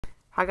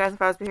Hi guys,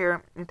 Fazbear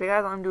here. And today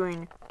guys, I'm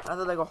doing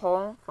another Lego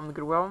haul from the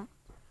Goodwill.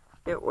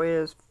 It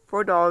was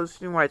 $4,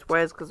 doing why it's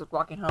ways because it's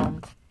walking home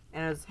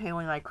and it's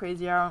hailing like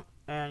crazy out.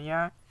 And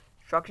yeah,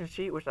 instruction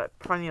sheet, which I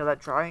probably need to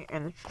let dry,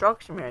 and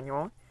instruction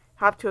manual.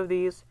 Have two of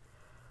these.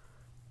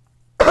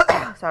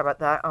 Sorry about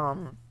that.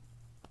 I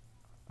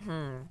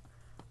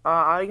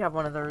already have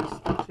one of those.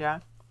 Yeah.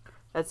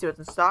 Let's see what's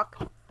in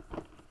stock.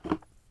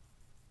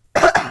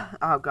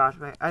 Oh gosh,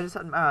 wait. I just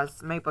had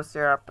maple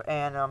syrup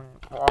and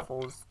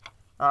waffles.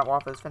 Not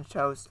waffles, French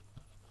toast.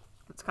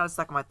 It's kind of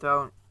stuck in my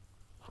throat.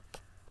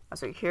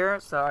 That's right here,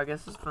 so I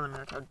guess this is from the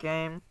Minotaur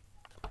game.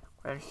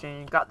 Quite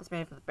interesting. Got this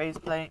made for the base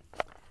plate.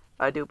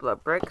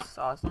 Duplo bricks,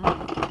 awesome.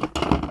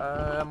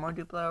 More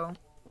Duplo.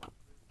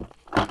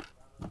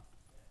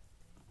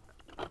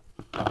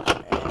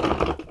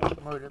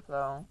 And more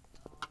Duplo.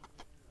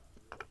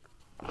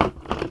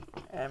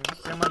 And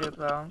still more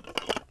Duplo.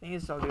 I think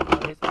it's all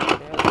Duplo. It's all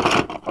good.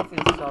 Hopefully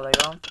this is all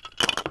Lego.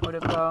 More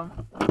Duplo.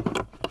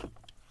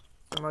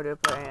 Some more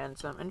Duplo and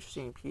some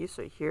interesting piece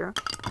right here.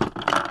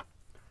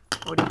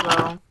 More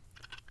Duplo.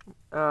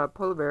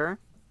 Polar bear.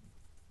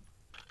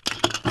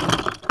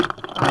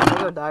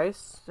 Lego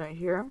dice right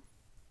here.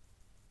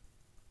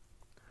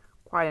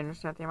 Quite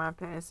interesting, I think, in my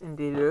opinion. It's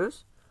indeed it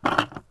is.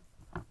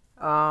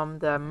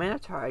 The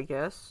Minotaur, I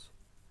guess.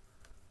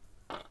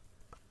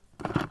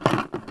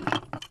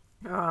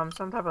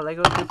 Some type of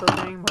Lego Duplo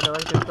thing. More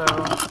Lego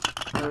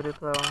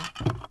Duplo.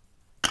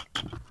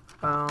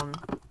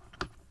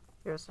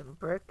 Here's some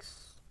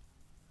bricks.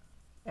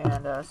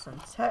 And some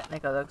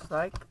Technica, looks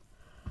like.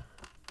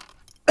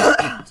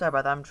 Sorry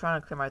about that, I'm trying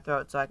to clear my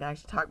throat so I can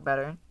actually talk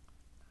better.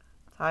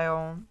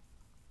 Tile.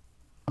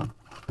 And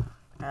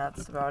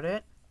that's about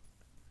it.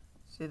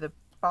 See, the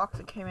box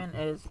that came in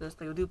is this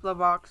Lego Duplo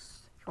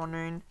box, if you're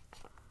wondering.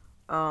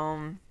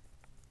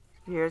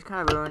 Here it's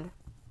kind of ruined.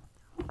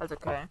 That's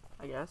okay,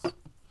 I guess.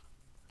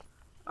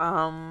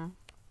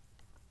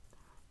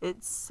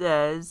 It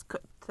says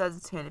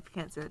 2010, if you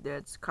can't see it there,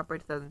 it's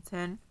copyright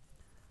 2010.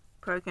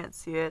 Probably can't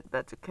see it, but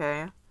that's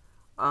okay.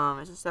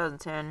 It's just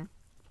 2010.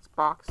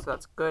 Box, so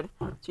that's good.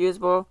 It's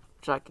usable,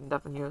 which I can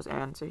definitely use.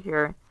 And so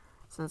here,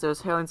 since it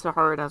was hailing so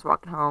hard and I was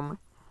walking home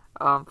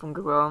from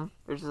Goodwill,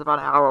 which is about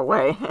an hour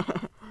away,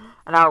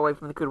 an hour away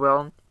from the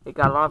Goodwill, it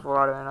got a lot of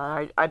water,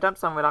 and I dumped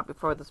some of it out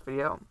before this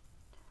video.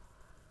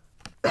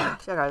 So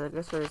yeah, guys, I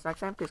guess for this next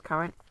time, please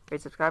comment,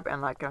 rate, subscribe,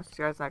 and like. I'll see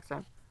you guys next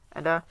time.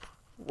 And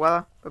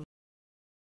voila.